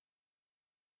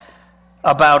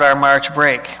about our March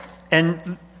break.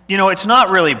 And, it's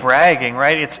not really bragging,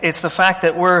 right? It's the fact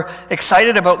that we're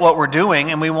excited about what we're doing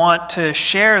and we want to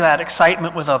share that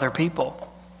excitement with other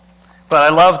people. But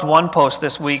I loved one post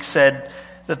this week said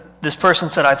that this person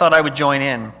said, I thought I would join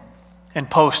in and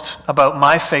post about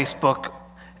my Facebook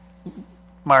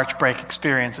March break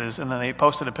experiences. And then they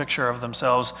posted a picture of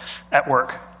themselves at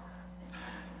work.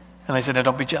 And they said, now,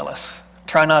 don't be jealous.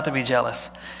 Try not to be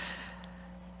jealous.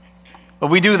 But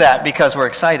we do that because we're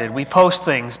excited. We post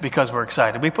things because we're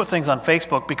excited. We put things on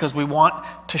Facebook because we want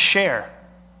to share.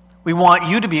 We want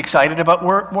you to be excited about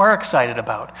what we're excited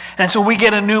about. And so we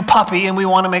get a new puppy and we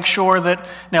want to make sure that...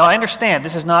 Now, I understand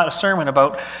this is not a sermon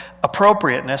about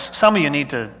appropriateness. Some of you need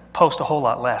to post a whole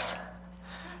lot less.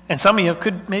 And some of you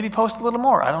could maybe post a little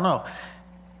more. I don't know.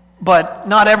 But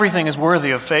not everything is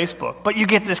worthy of Facebook. But you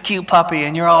get this cute puppy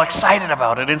and you're all excited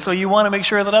about it. And so you want to make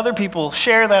sure that other people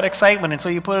share that excitement. And so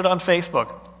you put it on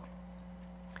Facebook.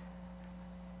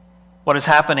 What is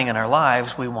happening in our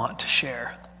lives, we want to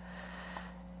share.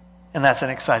 And that's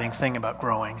an exciting thing about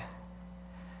growing.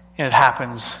 And it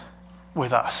happens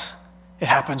with us. It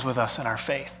happens with us in our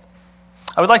faith.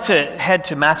 I would like to head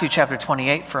to Matthew chapter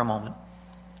 28 for a moment.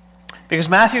 Because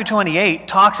Matthew 28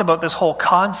 talks about this whole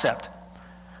concept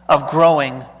of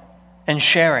growing and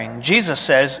sharing. Jesus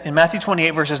says in Matthew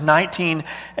 28 verses 19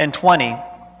 and 20,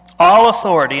 all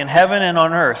authority in heaven and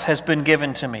on earth has been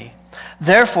given to me.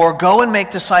 Therefore, go and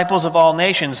make disciples of all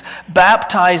nations,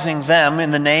 baptizing them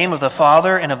in the name of the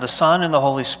Father and of the Son and the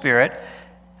Holy Spirit,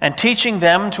 and teaching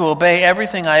them to obey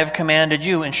everything I have commanded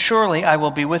you. And surely I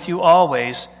will be with you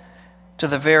always to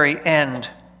the very end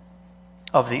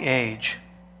of the age.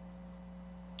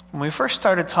 When we first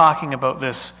started talking about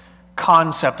this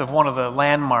concept of one of the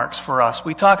landmarks for us,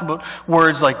 we talk about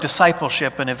words like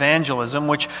discipleship and evangelism,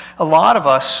 which a lot of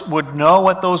us would know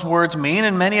what those words mean,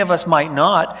 and many of us might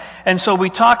not. And so we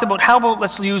talked about, how about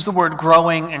let's use the word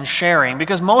growing and sharing,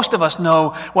 because most of us know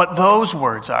what those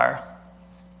words are.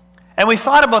 And we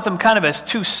thought about them kind of as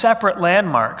two separate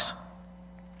landmarks.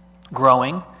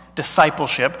 Growing,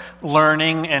 discipleship,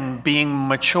 learning and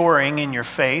maturing in your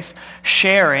faith.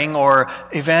 Sharing or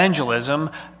evangelism,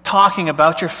 talking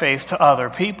about your faith to other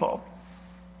people.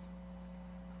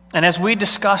 And as we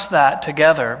discussed that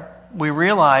together, we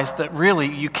realized that really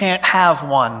you can't have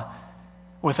one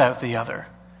without the other.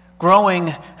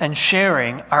 Growing and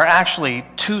sharing are actually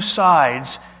two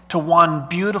sides to one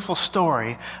beautiful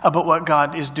story about what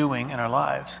God is doing in our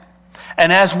lives.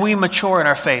 And as we mature in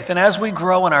our faith, and as we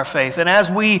grow in our faith, and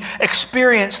as we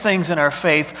experience things in our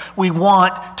faith, we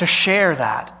want to share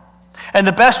that. And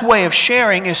the best way of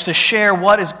sharing is to share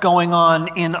what is going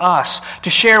on in us,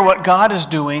 to share what God is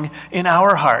doing in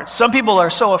our hearts. Some people are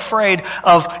so afraid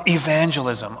of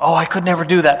evangelism. Oh, I could never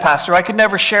do that, Pastor. I could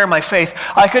never share my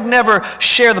faith. I could never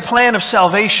share the plan of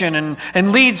salvation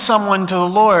and lead someone to the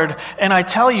Lord. And I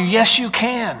tell you, yes, you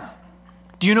can.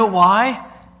 Do you know why?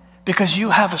 Because you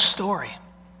have a story.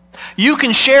 You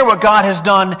can share what God has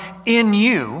done in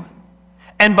you.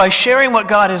 And by sharing what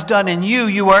God has done in you,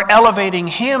 you are elevating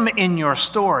Him in your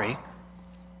story.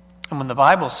 And when the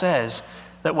Bible says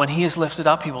that when He is lifted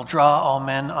up, He will draw all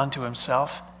men unto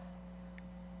Himself,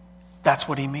 that's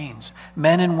what He means.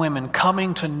 Men and women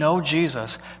coming to know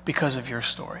Jesus because of your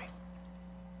story.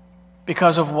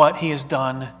 Because of what He has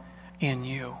done in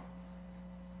you.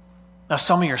 Now,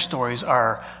 some of your stories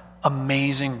are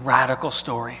amazing, radical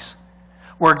stories,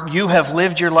 where you have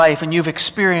lived your life and you've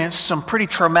experienced some pretty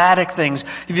traumatic things.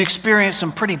 You've experienced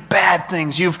some pretty bad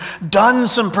things. You've done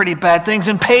some pretty bad things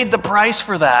and paid the price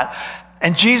for that.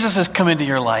 And Jesus has come into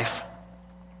your life.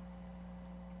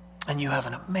 And you have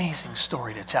an amazing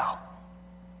story to tell.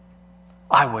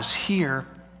 I was here,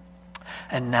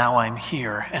 and now I'm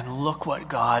here. And look what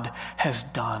God has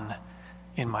done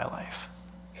in my life.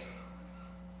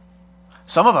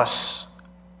 Some of us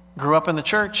grew up in the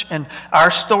church, and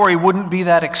our story wouldn't be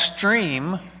that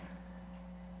extreme,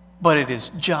 but it is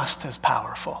just as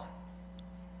powerful.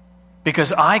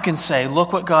 Because I can say,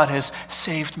 look what God has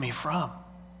saved me from.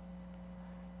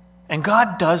 And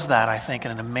God does that, I think,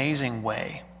 in an amazing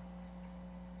way,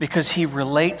 because He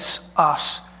relates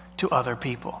us to other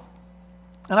people.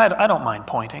 And I don't mind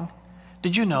pointing.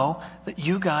 Did you know that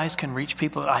you guys can reach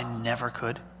people that I never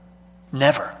could?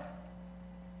 Never.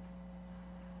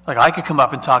 Like, I could come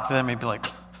up and talk to them and be like,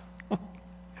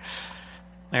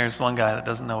 there's one guy that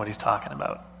doesn't know what he's talking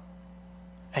about.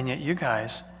 And yet you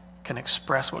guys can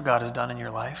express what God has done in your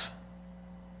life.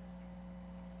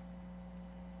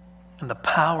 And the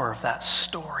power of that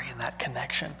story and that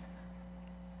connection.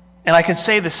 And I can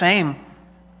say the same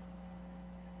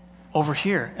over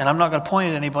here. And I'm not going to point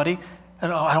at anybody.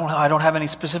 I don't have any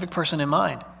specific person in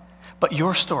mind. But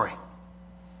your story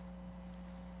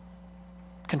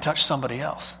can touch somebody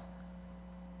else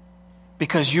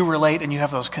because you relate and you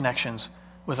have those connections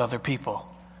with other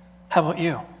people. How about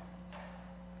you?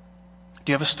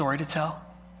 Do you have a story to tell?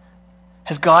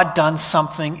 Has God done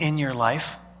something in your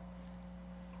life?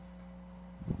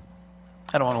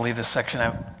 I don't want to leave this section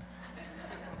out.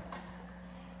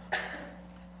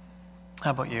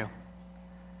 How about you?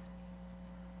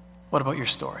 What about your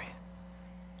story?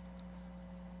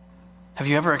 Have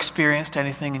you ever experienced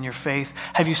anything in your faith?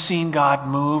 Have you seen God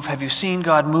move? Have you seen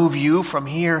God move you from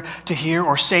here to here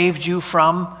or saved you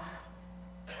from?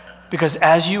 Because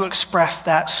as you express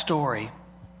that story,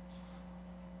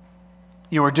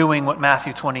 you are doing what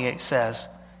Matthew 28 says.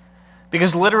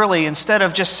 Because literally, instead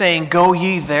of just saying, go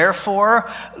ye therefore,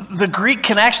 the Greek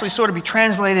can actually sort of be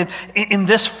translated in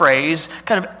this phrase,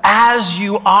 kind of as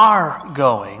you are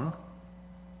going,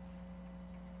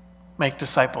 make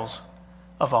disciples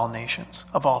of all nations,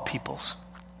 of all peoples.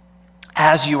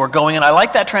 As you are going. And I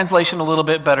like that translation a little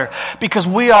bit better because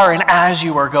we are an as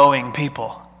you are going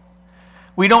people.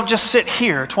 We don't just sit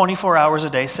here 24 hours a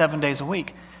day, 7 days a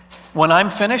week. When I'm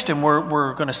finished and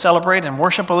we're going to celebrate and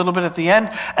worship a little bit at the end,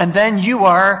 and then you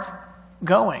are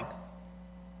going.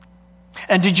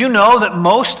 And did you know that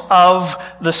most of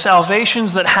the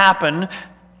salvations that happen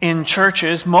in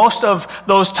churches, most of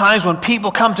those times when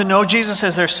people come to know Jesus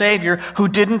as their Savior, who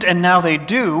didn't and now they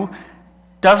do,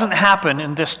 doesn't happen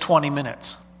in this 20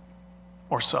 minutes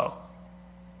or so.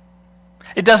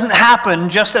 It doesn't happen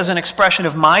just as an expression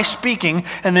of my speaking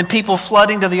and then people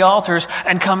flooding to the altars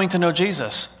and coming to know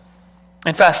Jesus.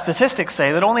 In fact, statistics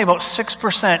say that only about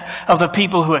 6% of the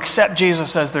people who accept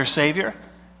Jesus as their Savior,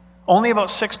 only about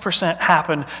 6%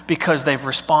 happen because they've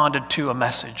responded to a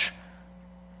message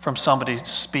from somebody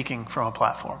speaking from a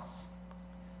platform.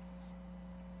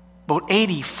 About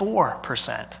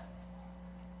 84%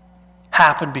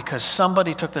 happen because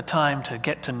somebody took the time to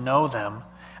get to know them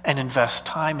and invest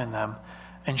time in them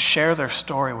and share their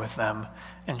story with them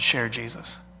and share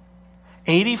Jesus.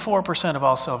 84% of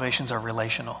all salvations are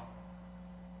relational.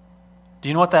 Do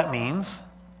you know what that means?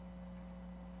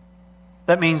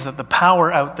 That means that the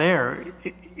power out there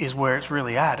is where it's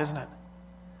really at, isn't it?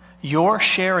 You're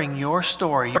sharing your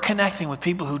story. You're connecting with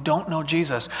people who don't know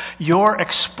Jesus. You're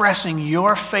expressing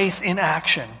your faith in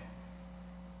action.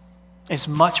 It's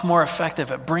much more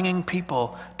effective at bringing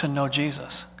people to know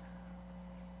Jesus.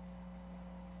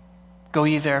 Go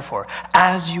ye therefore,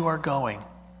 as you are going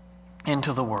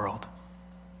into the world,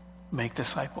 make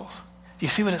disciples. Do you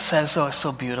see what it says? So it's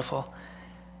so beautiful.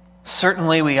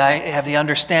 Certainly we have the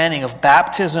understanding of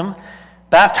baptism,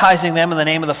 baptizing them in the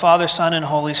name of the Father, Son, and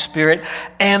Holy Spirit,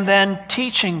 and then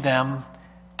teaching them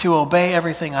to obey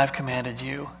everything I've commanded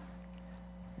you.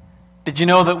 Did you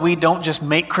know that we don't just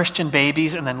make Christian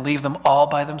babies and then leave them all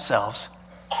by themselves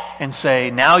and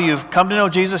say, now you've come to know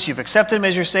Jesus, you've accepted him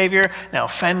as your Savior, now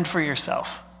fend for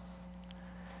yourself?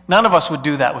 None of us would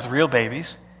do that with real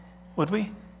babies, would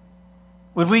we?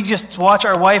 Would we just watch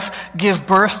our wife give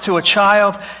birth to a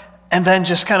child and then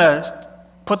just kind of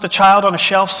put the child on a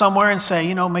shelf somewhere and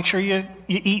say, make sure you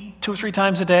eat 2 or 3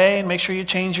 times a day and make sure you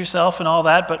change yourself and all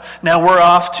that, but now we're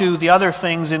off to the other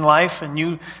things in life and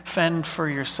you fend for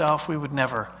yourself? We would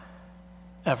never,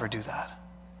 ever do that.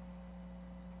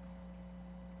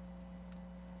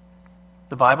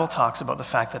 The Bible talks about the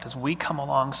fact that as we come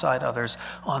alongside others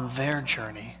on their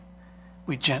journey,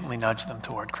 we gently nudge them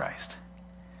toward Christ.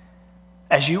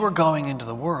 As you are going into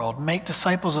the world, make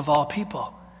disciples of all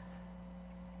people.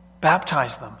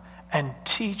 Baptize them and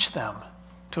teach them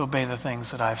to obey the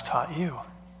things that I've taught you.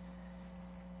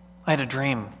 I had a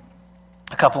dream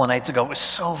a couple of nights ago. It was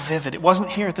so vivid. It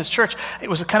wasn't here at this church. It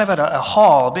was kind of at a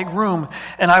hall, a big room,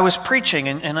 and I was preaching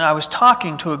and I was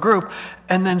talking to a group,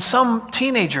 and then some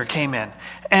teenager came in.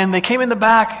 And they came in the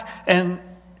back and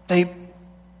they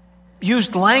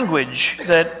used language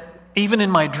that even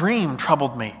in my dream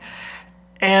troubled me.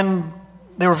 And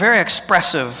they were very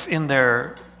expressive in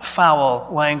their foul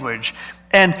language.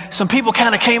 And some people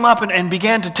kind of came up and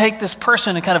began to take this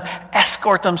person and kind of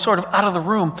escort them sort of out of the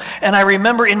room. And I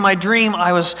remember in my dream,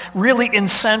 I was really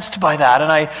incensed by that.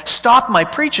 And I stopped my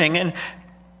preaching and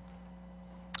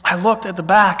I looked at the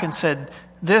back and said,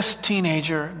 this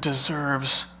teenager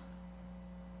deserves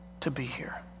to be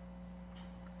here.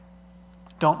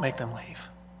 Don't make them leave.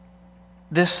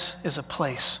 This is a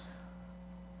place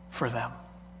for them.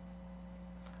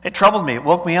 It troubled me. It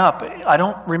woke me up. I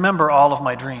don't remember all of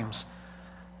my dreams.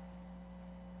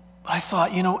 But I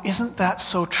thought, isn't that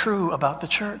so true about the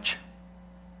church?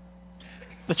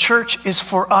 The church is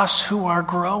for us who are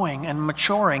growing and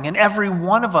maturing, and every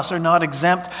one of us are not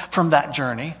exempt from that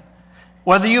journey.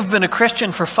 Whether you've been a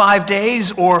Christian for 5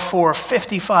 days or for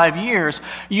 55 years,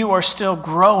 you are still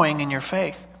growing in your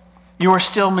faith. You are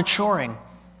still maturing,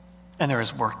 and there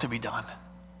is work to be done.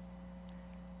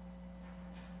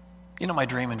 You know what my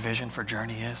dream and vision for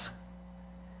Journey is?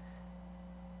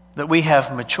 That we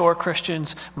have mature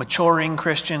Christians, maturing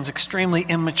Christians, extremely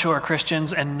immature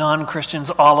Christians, and non-Christians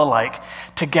all alike,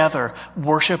 together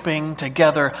worshiping,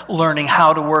 together learning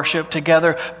how to worship,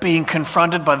 together being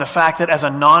confronted by the fact that as a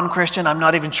non-Christian, I'm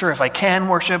not even sure if I can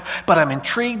worship, but I'm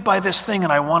intrigued by this thing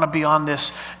and I want to be on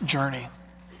this journey.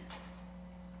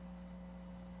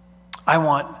 I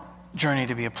want Journey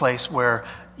to be a place where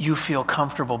you feel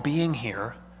comfortable being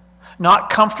here, not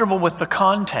comfortable with the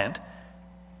content,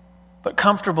 but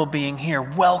comfortable being here,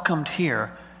 welcomed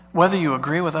here, whether you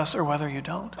agree with us or whether you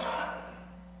don't.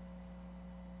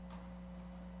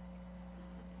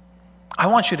 I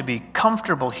want you to be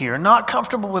comfortable here, not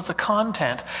comfortable with the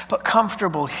content, but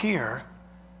comfortable here,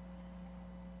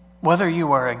 whether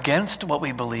you are against what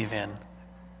we believe in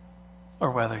or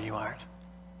whether you aren't.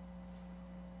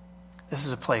 This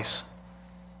is a place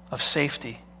of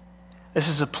safety. This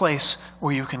is a place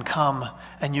where you can come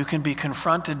and you can be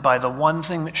confronted by the one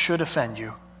thing that should offend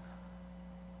you,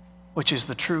 which is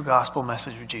the true gospel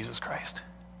message of Jesus Christ,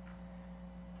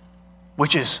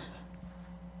 which is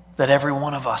that every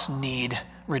one of us need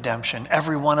redemption.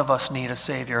 Every one of us need a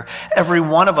Savior. Every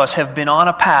one of us have been on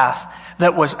a path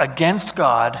that was against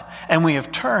God, and we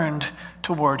have turned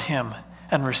toward Him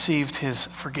and received His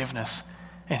forgiveness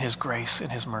and His grace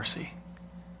and His mercy.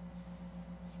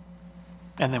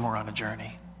 And then we're on a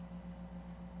journey.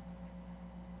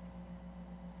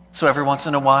 So every once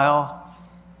in a while,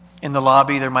 in the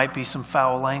lobby, there might be some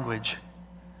foul language.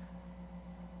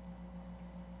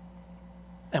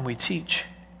 And we teach.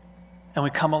 And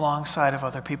we come alongside of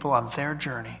other people on their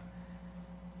journey.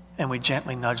 And we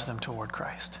gently nudge them toward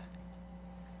Christ.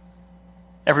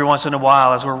 Every once in a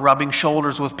while, as we're rubbing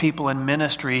shoulders with people in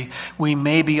ministry, we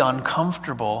may be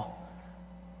uncomfortable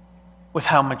with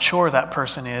how mature that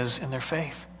person is in their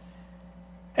faith.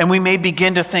 And we may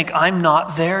begin to think, I'm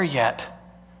not there yet.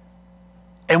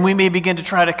 And we may begin to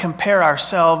try to compare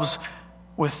ourselves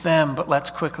with them, but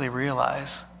let's quickly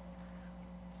realize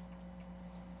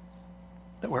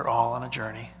that we're all on a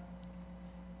journey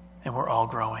and we're all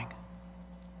growing.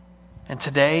 And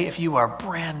today, if you are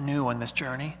brand new on this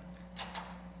journey,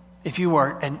 if you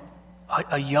are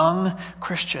a young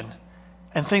Christian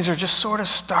and things are just sort of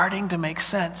starting to make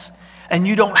sense, and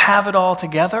you don't have it all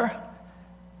together,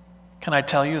 can I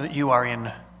tell you that you are in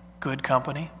good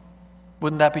company?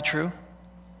 Wouldn't that be true?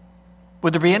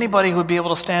 Would there be anybody who would be able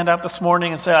to stand up this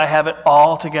morning and say, I have it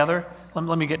all together?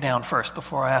 Let me get down first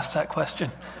before I ask that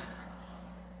question.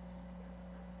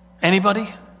 Anybody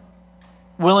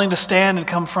willing to stand and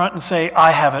come front and say,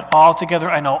 I have it all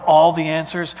together, I know all the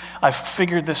answers, I've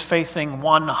figured this faith thing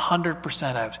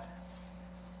 100% out?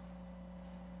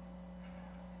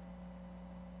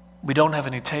 We don't have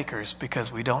any takers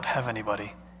because we don't have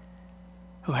anybody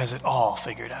who has it all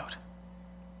figured out.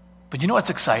 But you know what's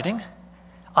exciting?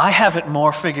 I have it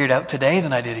more figured out today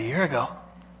than I did a year ago.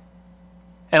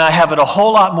 And I have it a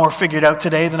whole lot more figured out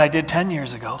today than I did 10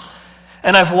 years ago.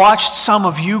 And I've watched some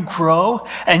of you grow,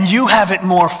 and you have it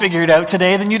more figured out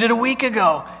today than you did a week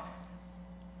ago,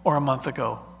 or a month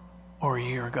ago, or a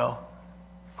year ago,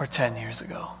 or 10 years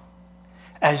ago.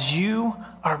 As you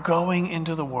are going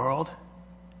into the world,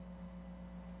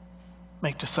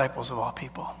 make disciples of all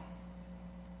people.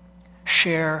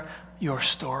 Share your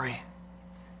story,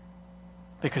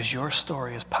 because your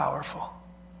story is powerful.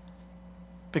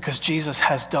 Because Jesus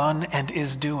has done and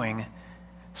is doing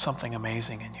something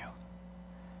amazing in you.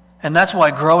 And that's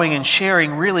why growing and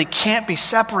sharing really can't be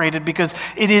separated, because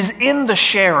it is in the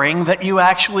sharing that you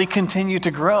actually continue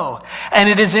to grow. And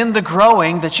it is in the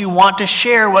growing that you want to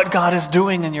share what God is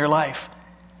doing in your life.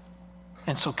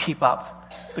 And so keep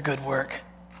up the good work.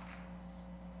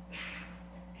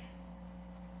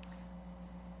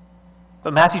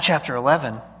 But Matthew chapter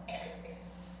 11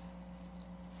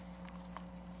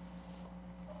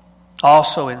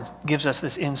 also gives us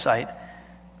this insight,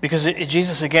 because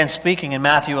Jesus, again speaking in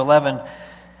Matthew 11,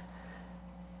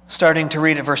 starting to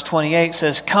read at verse 28,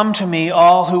 says, Come to me,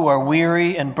 all who are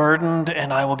weary and burdened,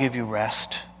 and I will give you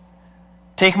rest.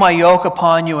 Take my yoke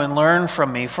upon you and learn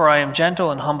from me, for I am gentle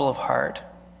and humble of heart,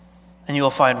 and you will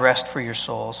find rest for your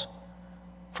souls.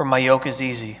 For my yoke is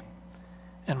easy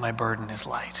and my burden is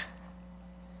light.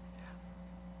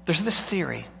 There's this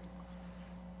theory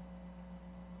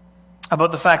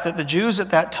about the fact that the Jews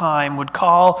at that time would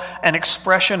call an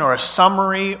expression or a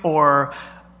summary or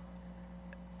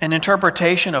an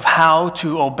interpretation of how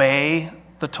to obey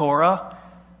the Torah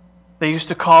They used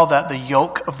to call that the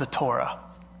yoke of the Torah.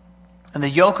 And the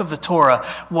yoke of the Torah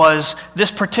was this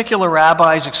particular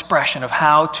rabbi's expression of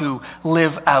how to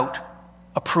live out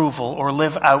approval or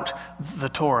live out the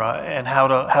Torah and how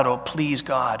to please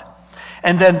God.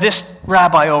 And then this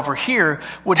rabbi over here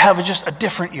would have just a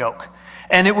different yoke.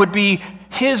 And it would be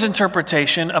his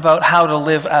interpretation about how to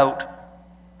live out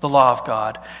the law of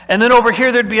God. And then over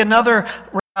here there'd be another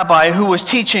rabbi who was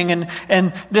teaching,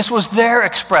 and this was their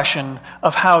expression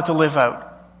of how to live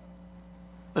out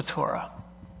the Torah.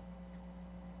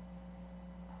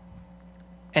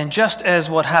 And just as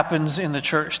what happens in the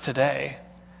church today,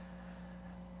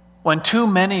 when too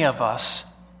many of us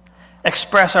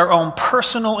express our own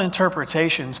personal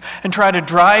interpretations and try to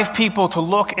drive people to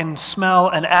look and smell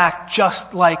and act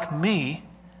just like me,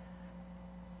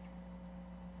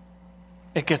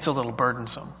 it gets a little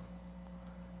burdensome.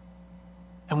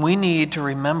 And we need to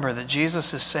remember that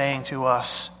Jesus is saying to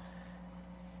us,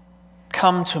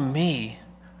 "Come to me,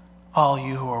 all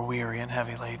you who are weary and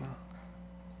heavy laden."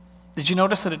 Did you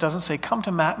notice that it doesn't say, "Come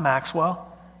to Matt Maxwell"?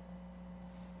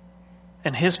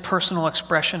 And his personal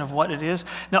expression of what it is.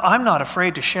 Now, I'm not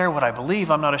afraid to share what I believe.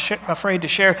 I'm not afraid to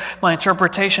share my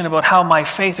interpretation about how my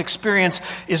faith experience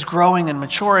is growing and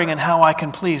maturing and how I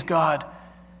can please God.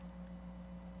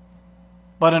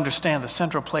 But understand the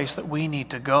central place that we need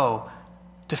to go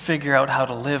to figure out how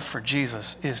to live for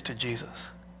Jesus is to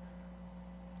Jesus.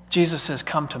 Jesus says,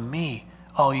 "Come to me,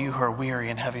 all you who are weary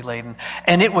and heavy laden."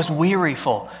 And it was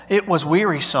weariful. It was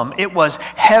wearisome. It was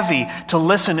heavy to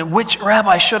listen. Which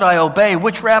rabbi should I obey?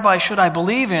 Which rabbi should I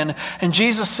believe in? And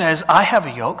Jesus says, I have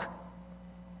a yoke.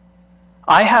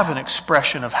 I have an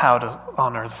expression of how to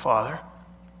honor the Father.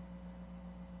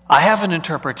 I have an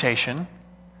interpretation.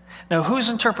 Now, whose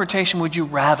interpretation would you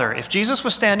rather? If Jesus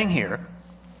was standing here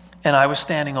and I was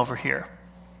standing over here,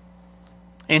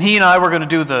 and he and I were going to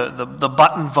do the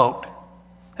button vote.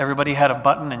 Everybody had a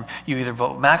button, and you either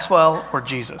vote Maxwell or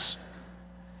Jesus.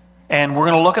 And we're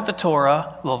going to look at the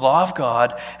Torah, the law of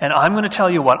God, and I'm going to tell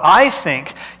you what I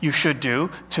think you should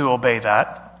do to obey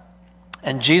that.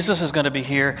 And Jesus is going to be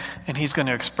here, and he's going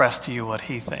to express to you what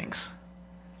he thinks.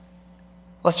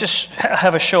 Let's just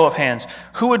have a show of hands.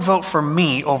 Who would vote for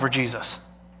me over Jesus?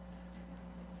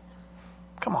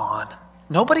 Come on.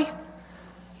 Nobody?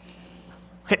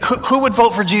 Okay, who would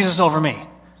vote for Jesus over me?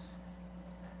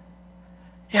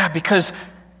 Yeah, because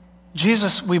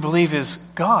Jesus, we believe, is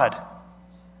God.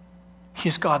 He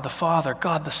is God the Father,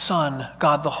 God the Son,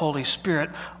 God the Holy Spirit,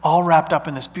 all wrapped up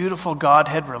in this beautiful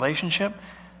Godhead relationship.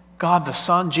 God the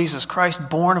Son, Jesus Christ,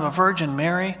 born of a Virgin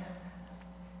Mary.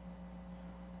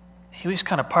 He was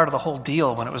kind of part of the whole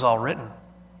deal when it was all written.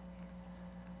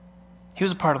 He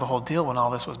was a part of the whole deal when all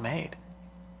this was made.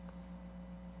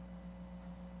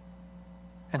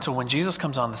 And so when Jesus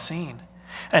comes on the scene,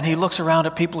 and he looks around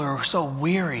at people who are so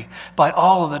weary by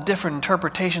all of the different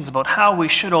interpretations about how we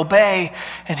should obey,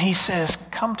 and he says,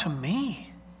 "Come to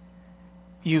me,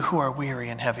 you who are weary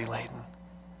and heavy laden."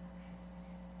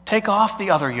 Take off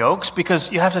the other yokes,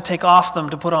 because you have to take off them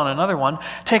to put on another one.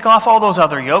 Take off all those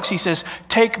other yokes. He says,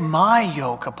 "Take my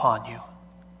yoke upon you."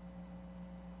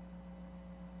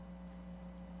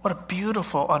 What a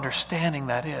beautiful understanding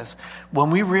that is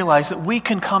when we realize that we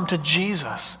can come to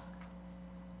Jesus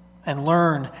and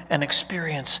learn and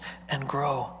experience and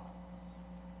grow.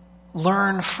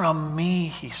 Learn from me,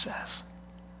 he says.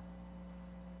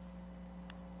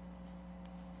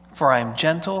 For I am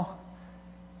gentle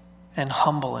and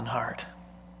humble in heart.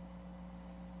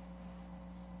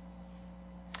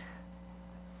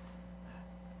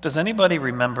 Does anybody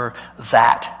remember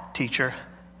that teacher?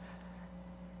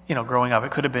 You know, growing up,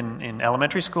 it could have been in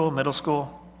elementary school, middle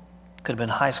school, could have been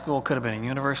high school, could have been in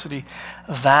university.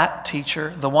 That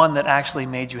teacher, the one that actually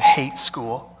made you hate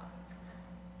school.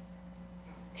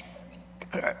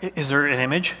 Is there an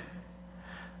image?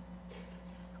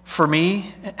 For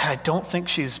me, I don't think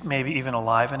she's maybe even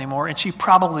alive anymore, and she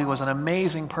probably was an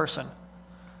amazing person.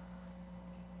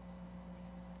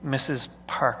 Mrs.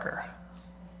 Parker.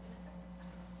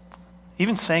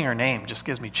 Even saying her name just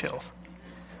gives me chills.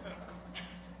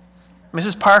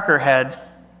 Mrs. Parker had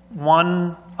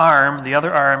one arm, the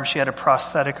other arm, she had a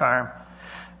prosthetic arm.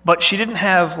 But she didn't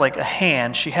have like a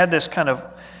hand. She had this kind of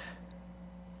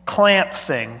clamp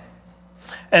thing.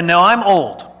 And now I'm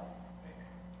old.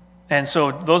 And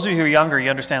so those of you who are younger, you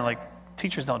understand, like,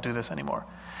 teachers don't do this anymore.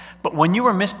 But when you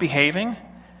were misbehaving,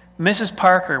 Mrs.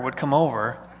 Parker would come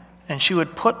over and she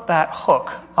would put that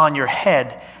hook on your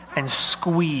head and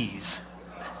squeeze.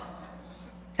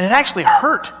 And it actually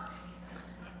hurt.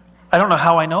 I don't know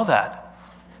how I know that.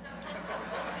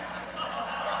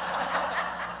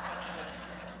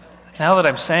 Now that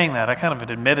I'm saying that, I kind of am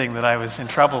admitting that I was in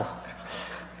trouble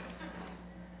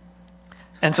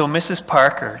And so Mrs.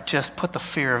 Parker just put the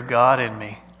fear of God in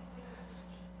me.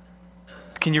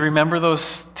 Can you remember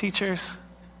those teachers?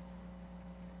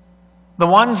 The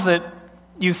ones that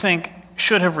you think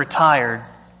should have retired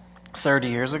 30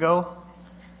 years ago?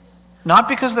 Not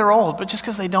because they're old, but just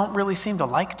because they don't really seem to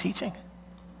like teaching.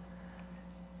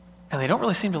 And they don't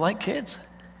really seem to like kids.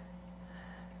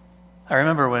 I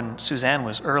remember when Suzanne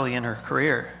was early in her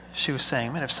career, she was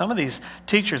saying, man, if some of these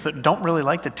teachers that don't really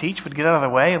like to teach would get out of the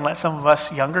way and let some of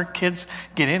us younger kids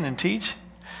get in and teach,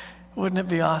 wouldn't it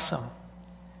be awesome?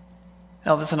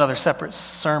 Now, that's another separate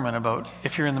sermon about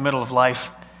if you're in the middle of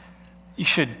life, you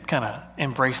should kind of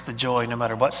embrace the joy no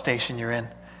matter what station you're in.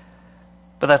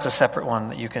 But that's a separate one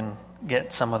that you can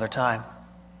get some other time.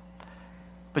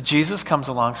 But Jesus comes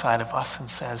alongside of us and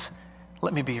says,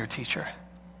 let me be your teacher.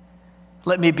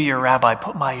 Let me be your rabbi.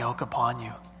 Put my yoke upon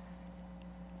you.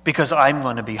 Because I'm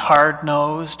going to be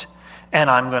hard-nosed, and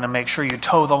I'm going to make sure you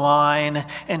toe the line,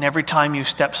 and every time you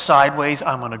step sideways,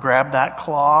 I'm going to grab that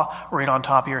claw right on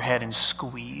top of your head and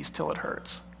squeeze till it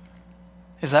hurts.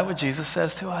 Is that what Jesus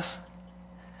says to us?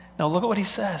 No, look at what he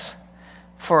says.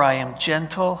 For I am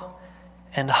gentle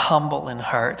and humble in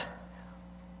heart,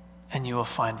 and you will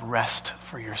find rest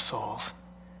for your souls.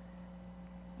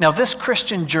 Now, this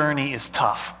Christian journey is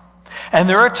tough. And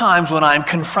there are times when I'm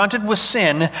confronted with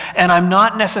sin and I'm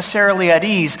not necessarily at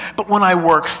ease, but when I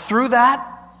work through that,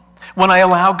 when I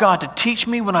allow God to teach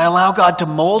me, when I allow God to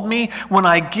mold me, when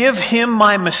I give him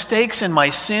my mistakes and my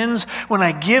sins, when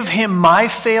I give him my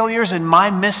failures and my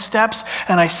missteps,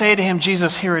 and I say to him,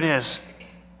 Jesus, here it is.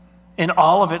 In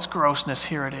all of its grossness,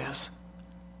 here it is.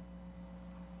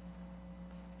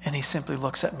 And he simply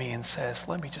looks at me and says,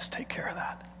 let me just take care of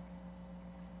that.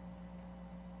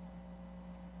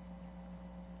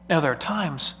 Now, there are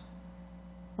times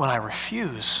when I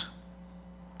refuse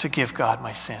to give God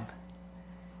my sin.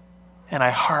 And I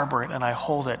harbor it and I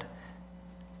hold it.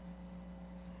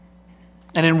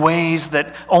 And in ways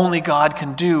that only God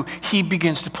can do, he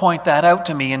begins to point that out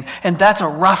to me. And that's a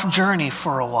rough journey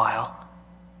for a while.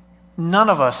 None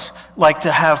of us like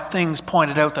to have things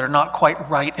pointed out that are not quite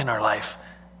right in our life,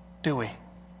 do we?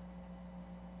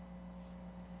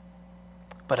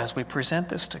 But as we present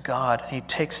this to God, he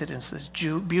takes it in this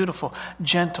beautiful,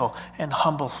 gentle, and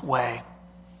humble way.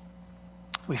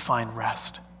 We find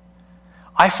rest.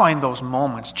 I find those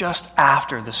moments just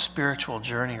after the spiritual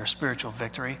journey or spiritual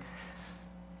victory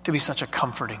to be such a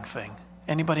comforting thing.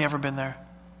 Anybody ever been there?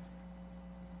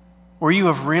 Where you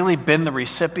have really been the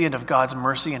recipient of God's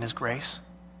mercy and his grace?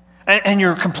 And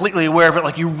you're completely aware of it,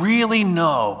 like you really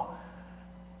know,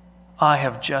 I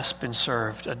have just been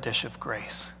served a dish of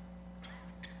grace.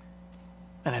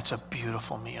 And it's a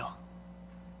beautiful meal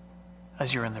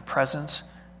as you're in the presence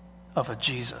of a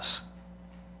Jesus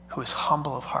who is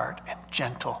humble of heart and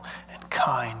gentle and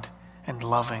kind and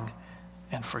loving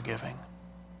and forgiving.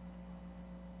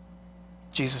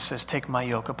 Jesus says, take my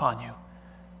yoke upon you.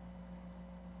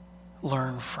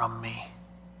 Learn from me.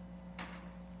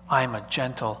 I am a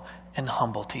gentle and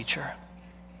humble teacher.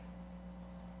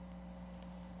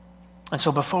 And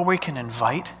so before we can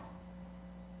invite,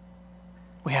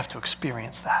 we have to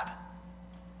experience that.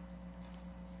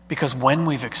 Because when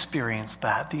we've experienced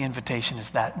that, the invitation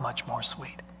is that much more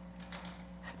sweet.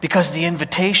 Because the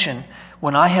invitation,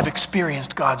 when I have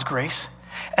experienced God's grace,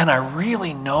 and I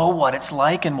really know what it's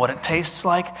like and what it tastes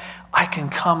like, I can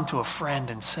come to a friend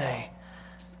and say,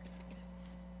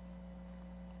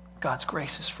 God's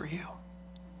grace is for you.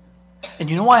 And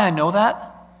you know why I know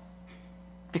that?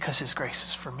 Because his grace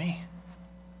is for me.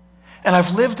 And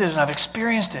I've lived it and I've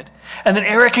experienced it. And then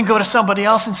Eric can go to somebody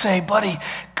else and say, buddy,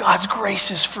 God's grace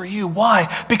is for you. Why?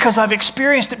 Because I've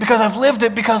experienced it, because I've lived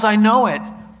it, because I know it.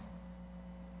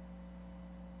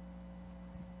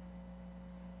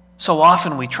 So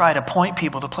often we try to point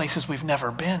people to places we've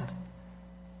never been.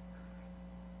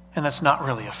 And that's not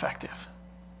really effective.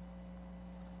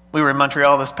 We were in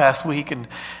Montreal this past week, and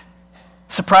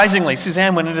surprisingly,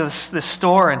 Suzanne went into this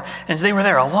store, and they were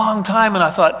there a long time, and I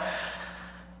thought,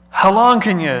 how long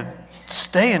can you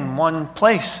stay in one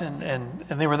place? And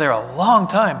they were there a long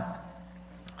time.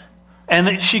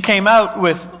 And she came out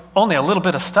with only a little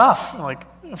bit of stuff. I'm like,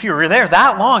 if you were there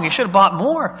that long, you should have bought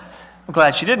more. I'm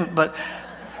glad she didn't, but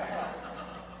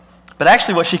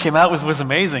actually what she came out with was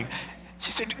amazing.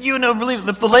 She said, you know, believe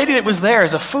the lady that was there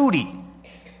is a foodie.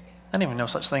 I didn't even know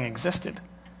such thing existed.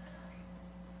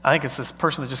 I think it's this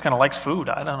person that just kind of likes food.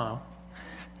 I don't know.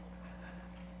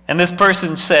 And this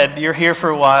person said, you're here for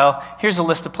a while. Here's a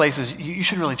list of places you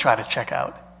should really try to check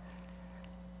out.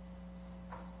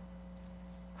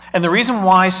 And the reason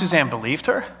why Suzanne believed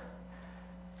her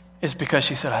is because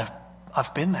she said,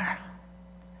 I've been there.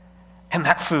 And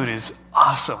that food is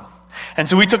awesome. And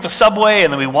so we took the subway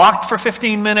and then we walked for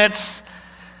 15 minutes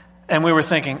and we were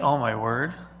thinking, oh my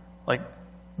word, like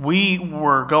we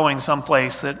were going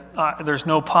someplace that there's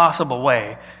no possible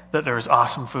way that there is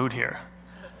awesome food here.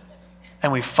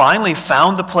 And we finally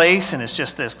found the place, and it's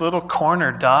just this little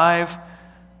corner dive,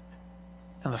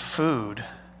 and the food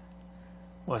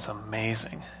was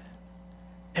amazing.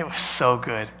 It was so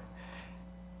good.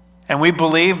 And we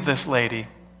believed this lady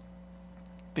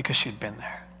because she'd been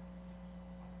there.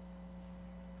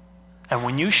 And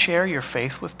when you share your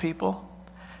faith with people,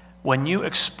 when you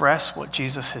express what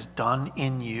Jesus has done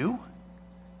in you,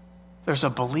 there's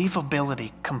a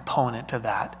believability component to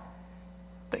that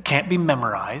can't be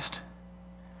memorized.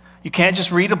 You can't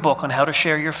just read a book on how to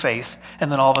share your faith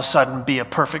and then all of a sudden be a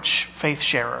perfect faith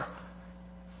sharer.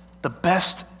 The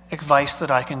best advice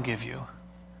that I can give you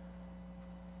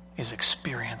is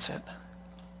experience it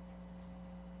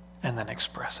and then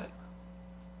express it.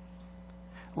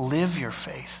 Live your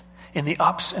faith in the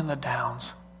ups and the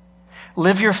downs.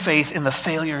 Live your faith in the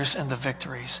failures and the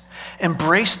victories.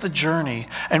 Embrace the journey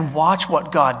and watch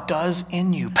what God does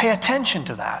in you. Pay attention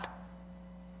to that.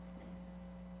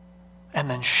 And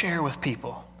then share with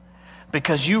people,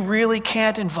 because you really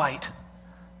can't invite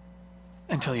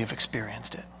until you've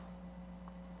experienced it.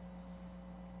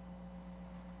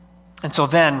 And so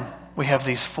then we have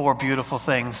these 4 beautiful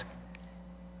things.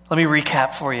 Let me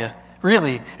recap for you.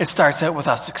 Really, it starts out with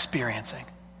us experiencing.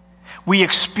 We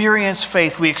experience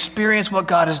faith. We experience what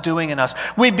God is doing in us.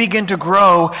 We begin to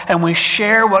grow and we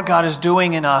share what God is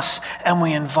doing in us and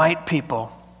we invite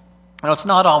people. Now, it's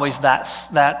not always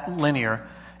that linear.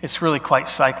 It's really quite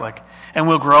cyclic. And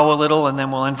we'll grow a little and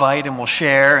then we'll invite and we'll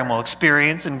share and we'll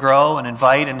experience and grow and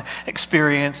invite and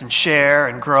experience and share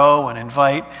and grow and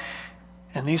invite.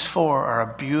 And these 4 are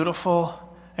a beautiful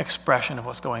expression of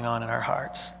what's going on in our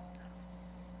hearts.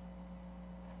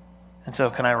 And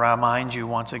so can I remind you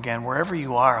once again, wherever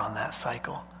you are on that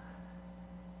cycle,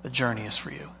 the journey is for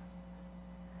you.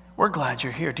 We're glad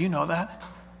you're here. Do you know that?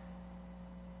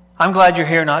 I'm glad you're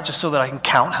here not just so that I can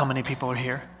count how many people are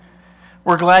here.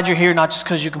 We're glad you're here not just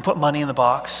because you can put money in the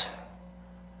box.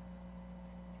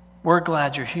 We're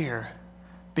glad you're here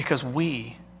because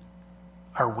we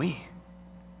are we.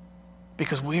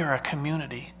 Because we are a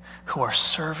community who are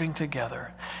serving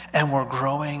together and we're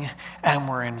growing and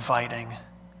we're inviting.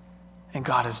 And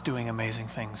God is doing amazing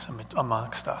things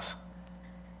amongst us.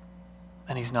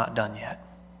 And He's not done yet.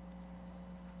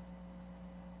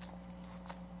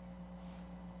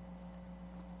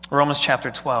 Romans chapter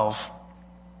 12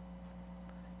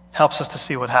 helps us to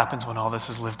see what happens when all this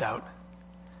is lived out.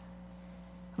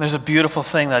 There's a beautiful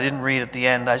thing that I didn't read at the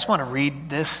end. I just want to read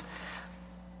this.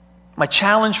 My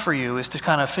challenge for you is to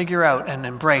kind of figure out and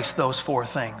embrace those 4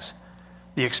 things.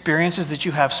 The experiences that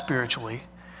you have spiritually,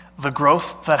 the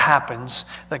growth that happens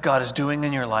that God is doing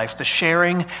in your life, the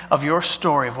sharing of your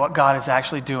story of what God is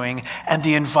actually doing, and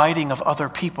the inviting of other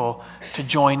people to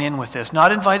join in with this.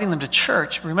 Not inviting them to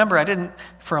church. Remember, I didn't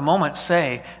for a moment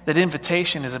say that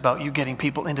invitation is about you getting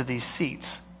people into these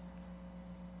seats.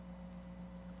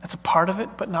 That's a part of it,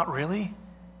 but not really.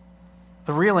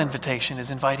 The real invitation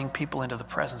is inviting people into the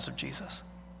presence of Jesus.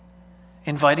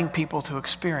 Inviting people to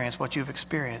experience what you've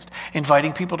experienced.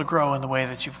 Inviting people to grow in the way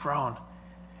that you've grown.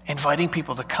 Inviting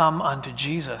people to come unto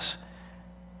Jesus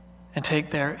and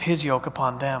take His yoke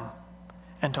upon them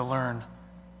and to learn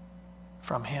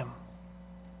from Him.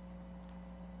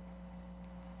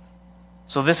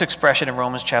 So this expression in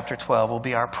Romans chapter 12 will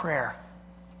be our prayer.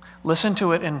 Listen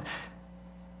to it and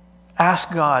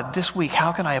ask God this week,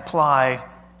 how can I apply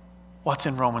what's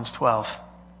in Romans 12?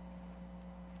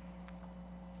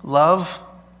 Love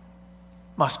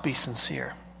must be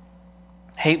sincere.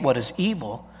 Hate what is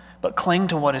evil, but cling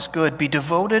to what is good. Be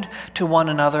devoted to one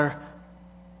another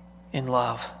in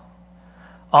love.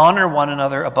 Honor one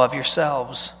another above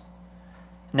yourselves.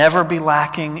 Never be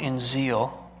lacking in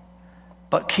zeal,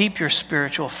 but keep your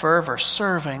spiritual fervor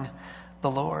serving the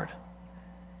Lord.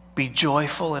 Be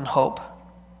joyful in hope,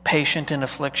 patient in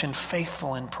affliction,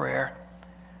 faithful in prayer.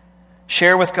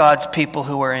 Share with God's people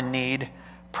who are in need.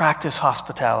 Practice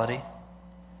hospitality.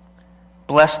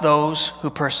 Bless those who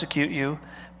persecute you.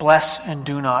 Bless and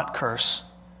do not curse.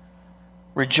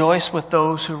 Rejoice with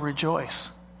those who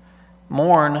rejoice.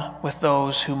 Mourn with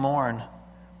those who mourn.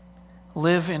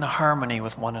 Live in harmony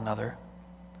with one another.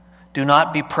 Do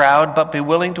not be proud, but be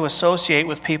willing to associate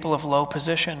with people of low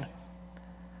position.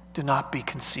 Do not be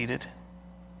conceited.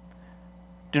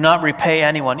 Do not repay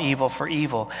anyone evil for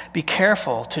evil. Be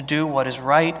careful to do what is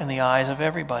right in the eyes of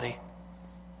everybody.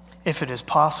 If it is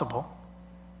possible,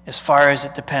 as far as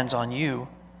it depends on you,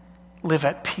 live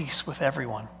at peace with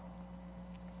everyone.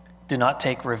 Do not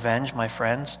take revenge, my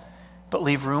friends, but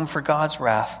leave room for God's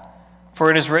wrath.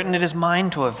 For it is written, it is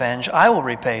mine to avenge. I will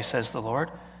repay, says the Lord.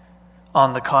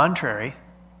 On the contrary,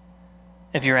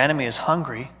 if your enemy is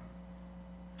hungry,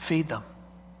 feed them.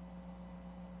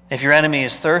 If your enemy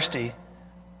is thirsty,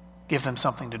 give them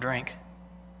something to drink.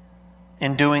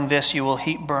 In doing this, you will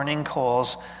heap burning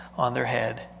coals on their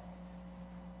head.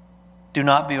 Do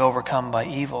not be overcome by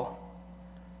evil,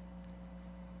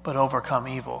 but overcome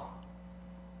evil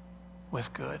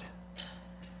with good.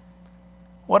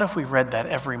 What if we read that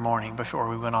every morning before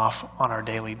we went off on our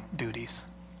daily duties?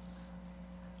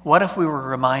 What if we were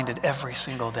reminded every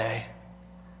single day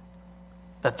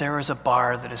that there is a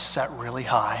bar that is set really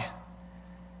high,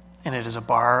 and it is a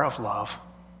bar of love?